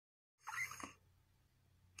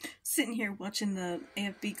sitting here watching the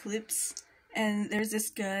AFB clips, and there's this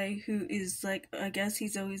guy who is like, I guess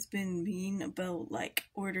he's always been mean about like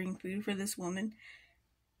ordering food for this woman,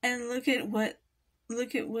 and look at what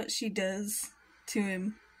she does to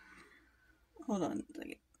him. Hold on a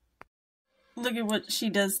second. Look at what she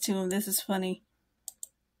does to him. This is funny.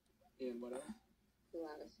 And what else?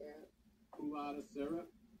 Colada syrup. Colada syrup.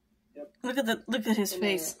 Yep. Look at his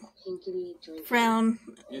face. Pinketty, drinketty. Frown.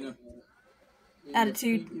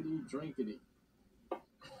 Attitude. Pinketty, drinketty.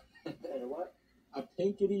 And what? A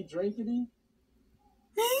pinketty, drinketty?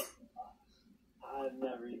 I've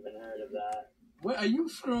never even heard of that. What, are you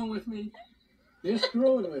screwing with me? They're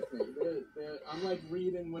screwing with me. I'm like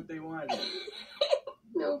reading what they want.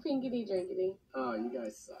 No pinketty, drinketty. Oh, you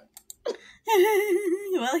guys suck.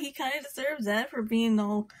 Well, he kind of deserves that for being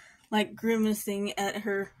all like grimacing at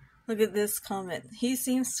her. Look at this comment. He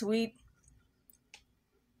seems sweet.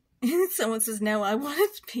 Someone says, no, I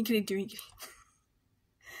want pinketty, drinketty.